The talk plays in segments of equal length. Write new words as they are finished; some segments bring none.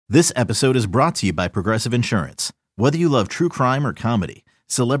This episode is brought to you by Progressive Insurance. Whether you love true crime or comedy,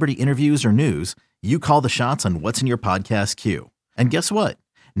 celebrity interviews or news, you call the shots on what's in your podcast queue. And guess what?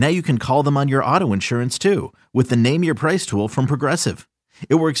 Now you can call them on your auto insurance too with the Name Your Price tool from Progressive.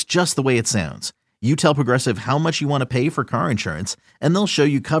 It works just the way it sounds. You tell Progressive how much you want to pay for car insurance, and they'll show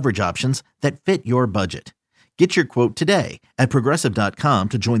you coverage options that fit your budget. Get your quote today at Progressive.com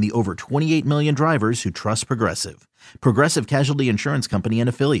to join the over 28 million drivers who trust Progressive. Progressive Casualty Insurance Company and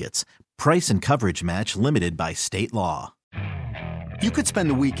Affiliates. Price and coverage match limited by state law. You could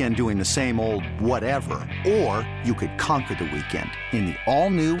spend the weekend doing the same old whatever, or you could conquer the weekend in the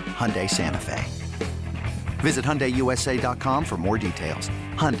all-new Hyundai Santa Fe. Visit HyundaiUSA.com for more details.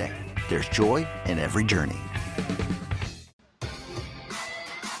 Hyundai, there's joy in every journey.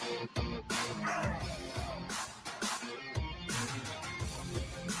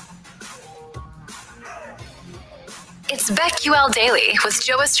 It's BetQL Daily with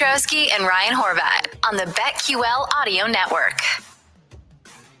Joe Ostrowski and Ryan Horvat on the BetQL Audio Network.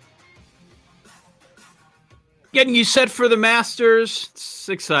 Getting you set for the Masters. It's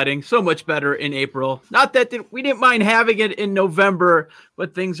exciting. So much better in April. Not that we didn't mind having it in November,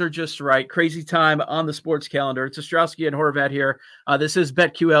 but things are just right. Crazy time on the sports calendar. It's Ostrowski and Horvat here. This is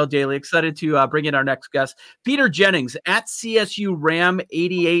BetQL Daily. Excited to bring in our next guest, Peter Jennings at CSU Ram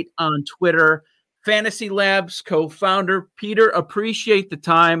 88 on Twitter. Fantasy Labs co-founder. Peter, appreciate the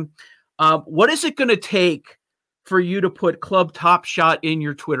time. What is it going to take for you to put Club Top Shot in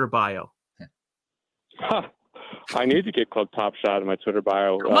your Twitter bio? I need to get Club Top Shot in my Twitter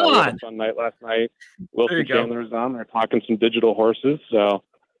bio. Come on. We had a fun night last night. Wilson Chandler was on. They're talking some digital horses. So,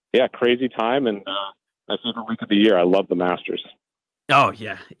 yeah, crazy time and my favorite week of the year. I love the Masters. Oh,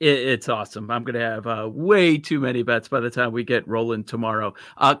 yeah, it's awesome. I'm going to have way too many bets by the time we get rolling tomorrow.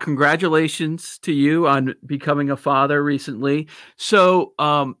 Congratulations to you on becoming a father recently. So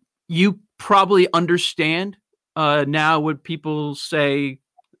you probably understand now what people say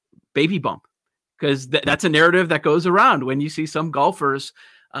baby bump, because that's a narrative that goes around when you see some golfers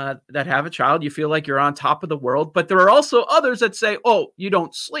that have a child. You feel like you're on top of the world, but there are also others that say, oh, you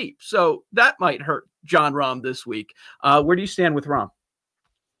don't sleep. So that might hurt Jon Rahm this week. Where do you stand with Rahm?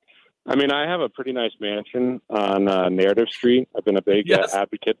 I mean, I have a pretty nice mansion on Narrative Street. I've been a big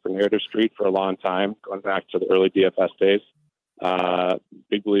advocate for Narrative Street for a long time, going back to the early DFS days.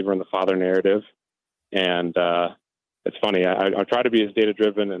 Big believer in the father narrative. And it's funny, I try to be as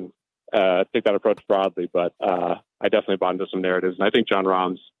data-driven and take that approach broadly, but I definitely bought into some narratives. And I think Jon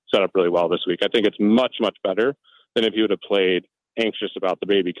Rahm's set up really well this week. I think it's much, much better than if he would have played anxious about the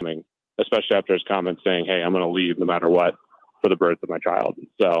baby coming, especially after his comments saying, hey, I'm going to leave no matter what for the birth of my child.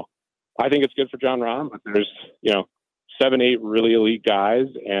 So I think it's good for Jon Rahm, but there's, 7-8 really elite guys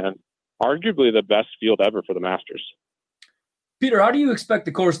and arguably the best field ever for the Masters. Peter, how do you expect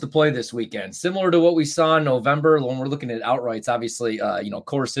the course to play this weekend? Similar to what we saw in November when we're looking at outrights, obviously,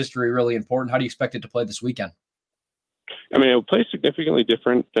 course history really important. How do you expect it to play this weekend? I mean, it'll play significantly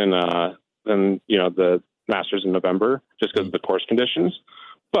different than the Masters in November, just because of the course conditions.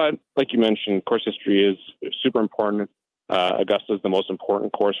 But like you mentioned, course history is super important. Augusta is the most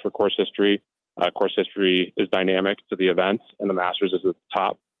important course for course history. Course history is dynamic to the events, and the Masters is at the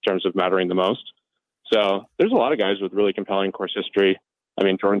top in terms of mattering the most. So there's a lot of guys with really compelling course history. I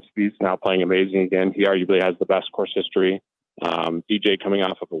mean, Jordan Spieth's now playing amazing again. He arguably has the best course history. DJ coming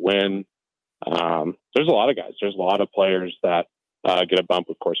off of a win. There's a lot of guys. There's a lot of players that get a bump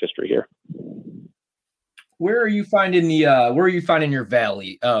with course history here. Where are you finding your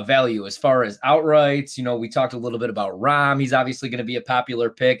value as far as outrights? We talked a little bit about Rahm. He's obviously going to be a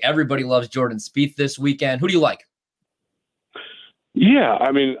popular pick. Everybody loves Jordan Spieth this weekend. Who do you like? Yeah,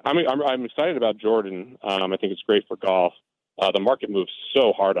 I'm excited about Jordan. I think it's great for golf. The market moves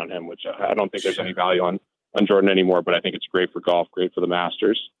so hard on him, which I don't think there's any value on Jordan anymore, but I think it's great for golf, great for the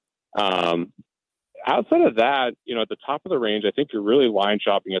Masters. Outside of that, at the top of the range, I think you're really line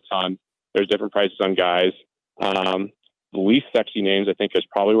shopping a ton. There's different prices on guys. The least sexy names, I think, is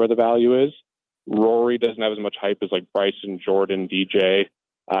probably where the value is. Rory doesn't have as much hype as like Bryson, Jordan, DJ.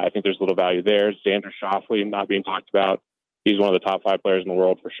 I think there's a little value there. Xander Schauffele not being talked about. He's one of the top 5 players in the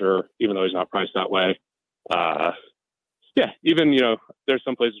world for sure, even though he's not priced that way. There's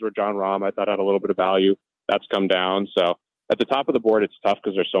some places where Jon Rahm I thought had a little bit of value. That's come down. So at the top of the board, it's tough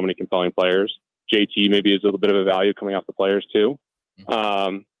because there's so many compelling players. JT maybe is a little bit of a value coming off the players too.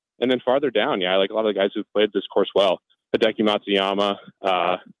 And then farther down, I like a lot of the guys who've played this course well. Hideki Matsuyama,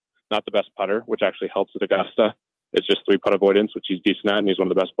 not the best putter, which actually helps at Augusta. It's just 3-putt avoidance, which he's decent at, and he's one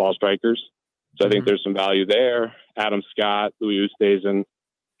of the best ball strikers. So I think there's some value there. Adam Scott, Louis Oosthuizen,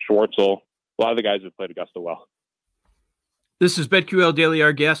 Schwartzel, a lot of the guys have played Augusta well. This is BetQL Daily.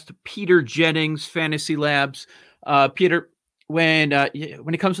 Our guest, Peter Jennings, Fantasy Labs. Peter, when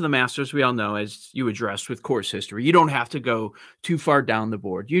it comes to the Masters, we all know, as you addressed with course history, you don't have to go too far down the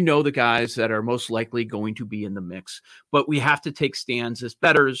board. You know the guys that are most likely going to be in the mix, but we have to take stands as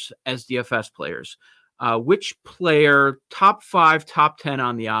bettors, as DFS players. Which player, top 5, top 10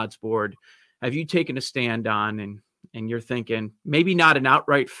 on the odds board, have you taken a stand on and you're thinking maybe not an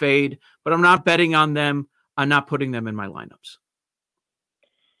outright fade, but I'm not betting on them. I'm not putting them in my lineups?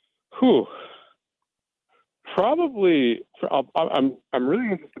 Probably, I'm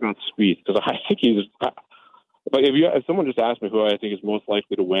really interested about Spieth because I think he's. But if someone just asked me who I think is most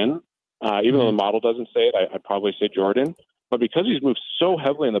likely to win, even though the model doesn't say it, I'd probably say Jordan. But because he's moved so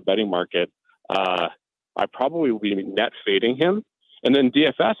heavily in the betting market, I probably will be net fading him. And then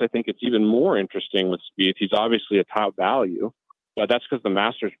DFS, I think it's even more interesting with Spieth. He's obviously a top value, but that's because the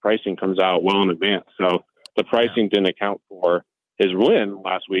Masters pricing comes out well in advance. So the pricing didn't account for his win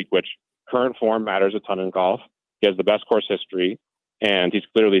last week, which current form matters a ton in golf. He has the best course history, and he's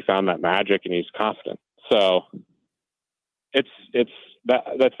clearly found that magic, and he's confident. So that's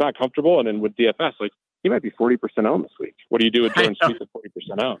not comfortable. And then with DFS, like, he might be 40% owned this week. What do you do with Jordan Spieth at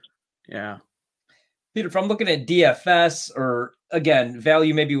 40% owned? Yeah. Peter, if I'm looking at DFS or, again,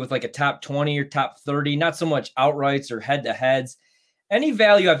 value maybe with like a top 20 or top 30, not so much outrights or head-to-heads, any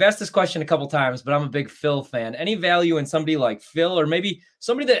value, I've asked this question a couple times, but I'm a big Phil fan. Any value in somebody like Phil, or maybe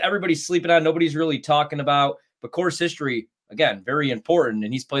somebody that everybody's sleeping on, nobody's really talking about, but course history, again, very important,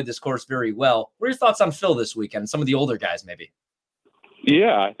 and he's played this course very well. What are your thoughts on Phil this weekend? Some of the older guys, maybe.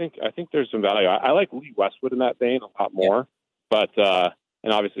 Yeah, I think there's some value. I like Lee Westwood in that vein a lot more, but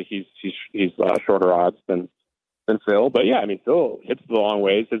and obviously he's shorter odds than Phil. But yeah, I mean, Phil hits the long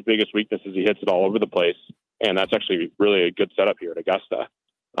ways. His biggest weakness is he hits it all over the place. And that's actually really a good setup here at Augusta.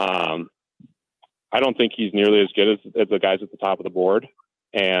 I don't think he's nearly as good as the guys at the top of the board.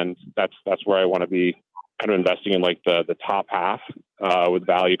 And that's where I want to be kind of investing in, like the top half with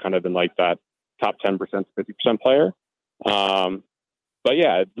value kind of in like that top 10%, 50% player. But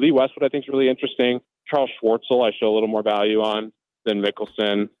yeah, Lee Westwood I think is really interesting. Charles Schwartzel I show a little more value on than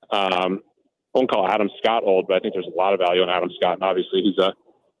Mickelson. I won't call Adam Scott old, but I think there's a lot of value on Adam Scott. And obviously he's a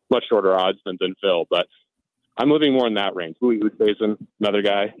much shorter odds than Phil, but I'm living more in that range. Louis Oosthuizen, another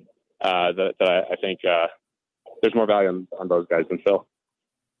guy that I think there's more value on those guys than Phil.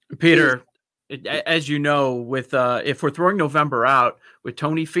 Peter, as you know, with if we're throwing November out with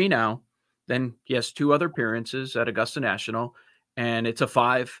Tony Finau, then he has 2 other appearances at Augusta National, and it's a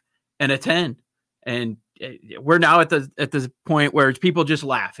 5 and a 10. And we're now at the point where people just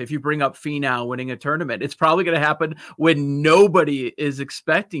laugh. If you bring up Finau winning a tournament, it's probably going to happen when nobody is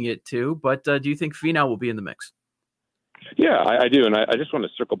expecting it to. But do you think Finau will be in the mix? Yeah, I do. And I just want to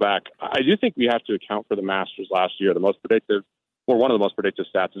circle back. I do think we have to account for the Masters last year. The most predictive, or one of the most predictive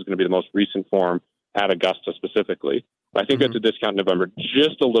stats is going to be the most recent form at Augusta specifically. I think that's a discount in November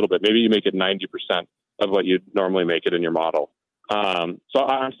just a little bit. Maybe you make it 90% of what you'd normally make it in your model. So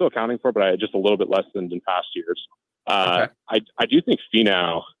I'm still accounting for it, but just a little bit less than in past years. Okay. I do think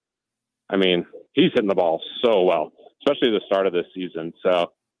Finau, I mean, he's hitting the ball so well, especially at the start of this season.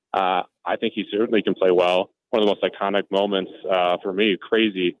 So I think he certainly can play well. One of the most iconic moments for me,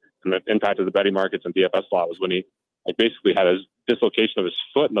 crazy, and the impact of the betting markets and DFS law was when he basically had his dislocation of his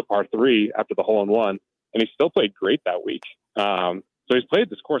foot in the par 3 after the hole in one, and he still played great that week. So he's played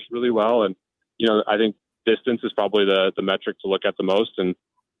this course really well, and I think distance is probably the metric to look at the most, and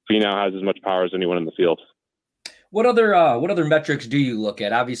Finau has as much power as anyone in the field. What other metrics do you look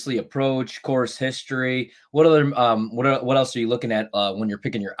at? Obviously, approach, course history. What else are you looking at when you're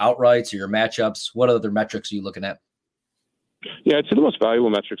picking your outrights or your matchups? What other metrics are you looking at? Yeah, I'd say the most valuable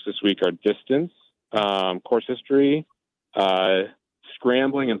metrics this week are distance, course history,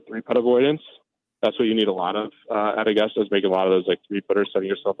 scrambling, and 3-putt avoidance. That's what you need a lot of at Augusta, is making a lot of those like 3-putters, setting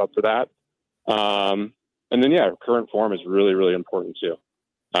yourself up for that. And then, current form is really, really important too.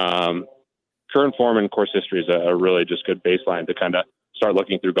 Current form and course history is a really just good baseline to kind of start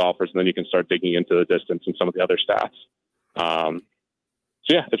looking through golfers, and then you can start digging into the distance and some of the other stats.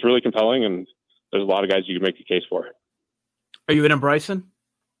 It's really compelling, and there's a lot of guys you can make a case for. Are you in on Bryson?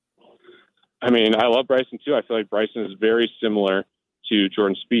 I mean, I love Bryson too. I feel like Bryson is very similar to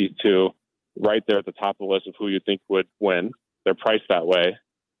Jordan Spieth, too, right there at the top of the list of who you think would win. They're priced that way.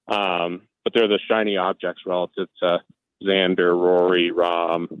 But they're the shiny objects relative to Xander, Rory,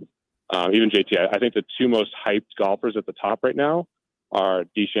 Rahm, even JT. I think the 2 most hyped golfers at the top right now are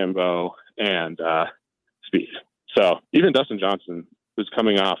DeChambeau and Spieth. So even Dustin Johnson, who's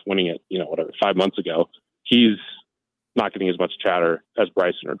coming off winning it, 5 months ago, he's not getting as much chatter as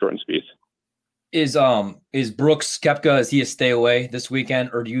Bryson or Jordan Spieth. Is Brooks Koepka, is he a stay away this weekend,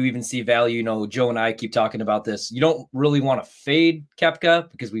 or do you even see value? You know, Joe and I keep talking about this. You don't really want to fade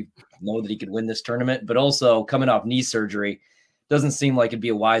Koepka because we know that he could win this tournament, but also coming off knee surgery, doesn't seem like it'd be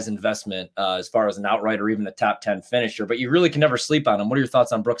a wise investment as far as an outright or even a top 10 finisher, but you really can never sleep on him. What are your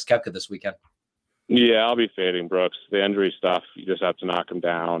thoughts on Brooks Koepka this weekend? Yeah, I'll be fading Brooks. The injury stuff, you just have to knock him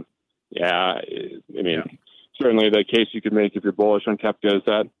down. Yeah, I mean, certainly the case you could make if you're bullish on Koepka is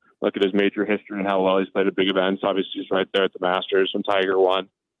that look at his major history and how well he's played at big events. Obviously, he's right there at the Masters when Tiger won.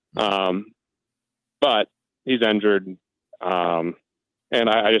 But he's injured. And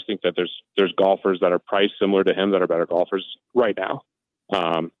I just think that there's golfers that are priced similar to him that are better golfers right now.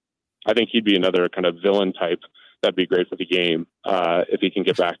 I think he'd be another kind of villain type that'd be great for the game if he can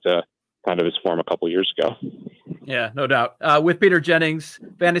get back to kind of his form a couple years ago. Yeah, no doubt. With Peter Jennings,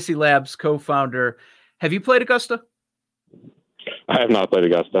 Fantasy Labs co-founder, have you played Augusta? I have not played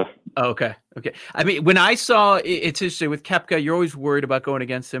Augusta. Oh, okay. I mean, when I saw it's interesting with Koepka, you're always worried about going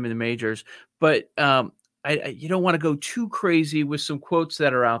against him in the majors, but you don't want to go too crazy with some quotes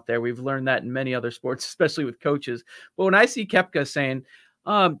that are out there. We've learned that in many other sports, especially with coaches. But when I see Koepka saying,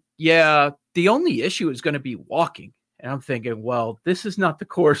 yeah, the only issue is going to be walking. And I'm thinking, well, this is not the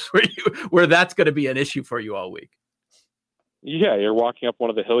course where that's going to be an issue for you all week. Yeah, you're walking up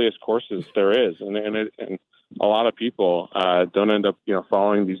one of the hilliest courses there is. And a lot of people don't end up,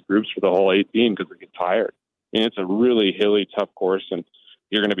 following these groups for the whole 18 because they get tired. And it's a really hilly, tough course. And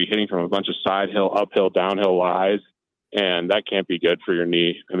you're going to be hitting from a bunch of side hill, uphill, downhill lies. And that can't be good for your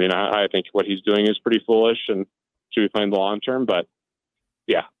knee. I mean, I think what he's doing is pretty foolish and should be playing the long term. But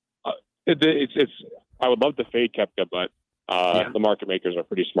yeah, it's I would love to fade Koepka, but the market makers are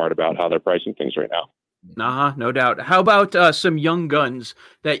pretty smart about how they're pricing things right now. No doubt. How about some young guns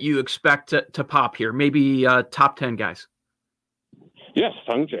that you expect to pop here? Maybe top 10 guys. Yes,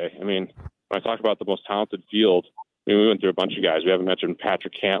 Sungjae. I mean, when I talk about the most talented field, we went through a bunch of guys. We haven't mentioned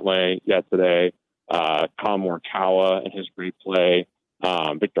Patrick Cantlay yet today. Colin Morikawa and his great play.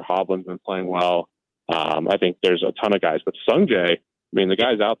 Victor Hovland's been playing well. I think there's a ton of guys. But Sungjae, I mean, the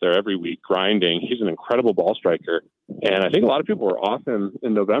guy's out there every week grinding. He's an incredible ball striker. And I think a lot of people were off him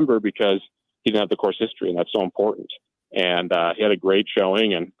in November because he didn't have the course history, and that's so important. And he had a great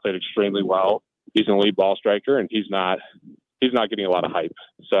showing and played extremely well. He's an elite ball striker, and he's not getting a lot of hype.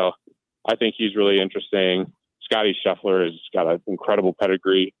 So I think he's really interesting. Scotty Scheffler has got an incredible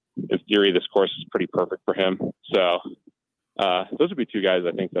pedigree. In theory, this course is pretty perfect for him. So those would be two guys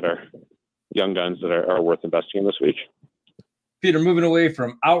I think that are young guns that are worth investing in this week. Peter, moving away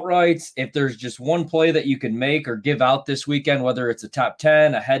from outrights, if there's just one play that you can make or give out this weekend, whether it's a top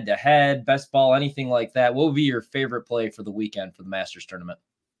 10, a head-to-head, best ball, anything like that, what would be your favorite play for the weekend for the Masters tournament?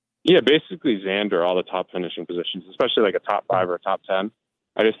 Yeah, basically Xander, all the top finishing positions, especially like a top 5 or a top 10.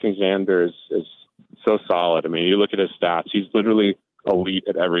 I just think Xander is so solid. I mean, you look at his stats, he's literally elite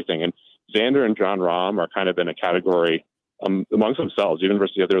at everything. And Xander and Jon Rahm are kind of in a category amongst themselves, even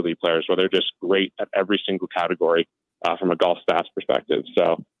versus the other elite players, where they're just great at every single category. From a golf stats perspective.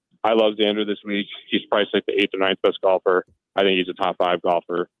 So I love Xander this week. He's priced like the 8th or 9th best golfer. I think he's a top 5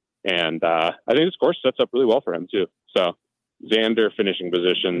 golfer. And I think this course sets up really well for him too. So Xander finishing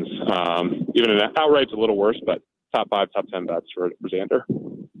positions, even in that outright's a little worse, but top 5, top 10 bets for Xander.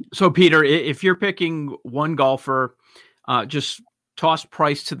 So Peter, if you're picking one golfer, just toss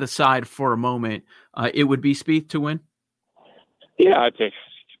price to the side for a moment, it would be Spieth to win? Yeah, I'd take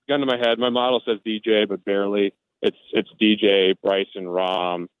gun to my head. My model says DJ, but barely. It's DJ, Bryson,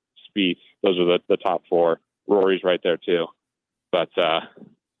 Rahm, Spieth. Those are the top 4. Rory's right there too. But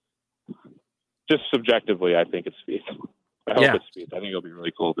just subjectively, I think it's Spieth. I hope it's Spieth. I think it'll be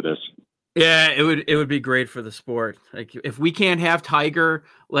really cool if it is. Yeah, it would be great for the sport. Like if we can't have Tiger,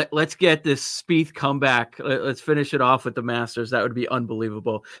 let's get this Spieth comeback. Let's finish it off with the Masters. That would be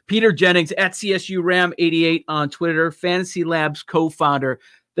unbelievable. Peter Jennings at CSU Ram 88 on Twitter, Fantasy Labs co-founder.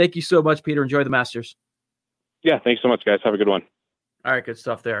 Thank you so much, Peter. Enjoy the Masters. Yeah, thanks so much, guys. Have a good one. All right, good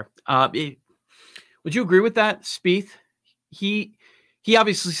stuff there. Would you agree with that, Spieth? He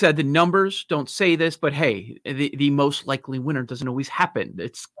obviously said the numbers don't say this, but hey, the most likely winner doesn't always happen.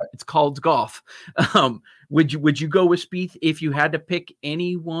 It's called golf. Would you go with Spieth if you had to pick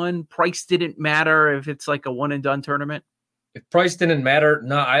anyone? Price didn't matter if it's like a one and done tournament. If price didn't matter,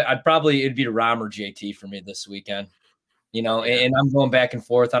 no, I'd probably it'd be Rahm or JT for me this weekend. And I'm going back and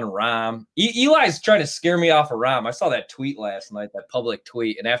forth on Rahm. Eli's trying to scare me off of Rahm. I saw that tweet last night, that public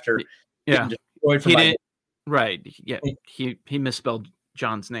tweet, and after getting destroyed from he misspelled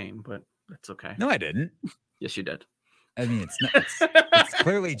John's name, but that's okay. No, I didn't. Yes, you did. I mean, it's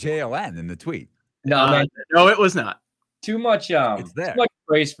clearly JLN in the tweet. No, it was not. Too much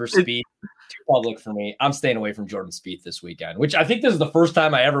praise for Spieth. too public for me. I'm staying away from Jordan Spieth this weekend, which I think this is the first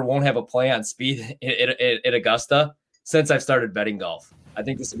time I ever won't have a play on Spieth at Augusta since I've started betting golf. I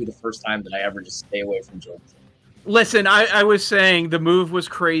think this will be the first time that I ever just stay away from Jordan. Listen, I was saying the move was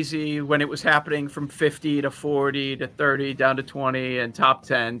crazy when it was happening from 50 to 40 to 30 down to 20 and top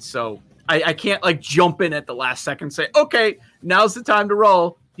 10. So I can't like jump in at the last second and say, okay, now's the time to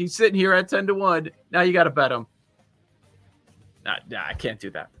roll. He's sitting here at 10-1. Now you got to bet him. Nah, I can't do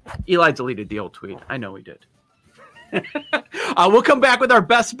that. Eli deleted the old tweet. I know he did. We'll come back with our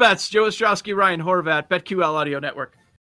best bets. Joe Ostrowski, Ryan Horvat, BetQL Audio Network.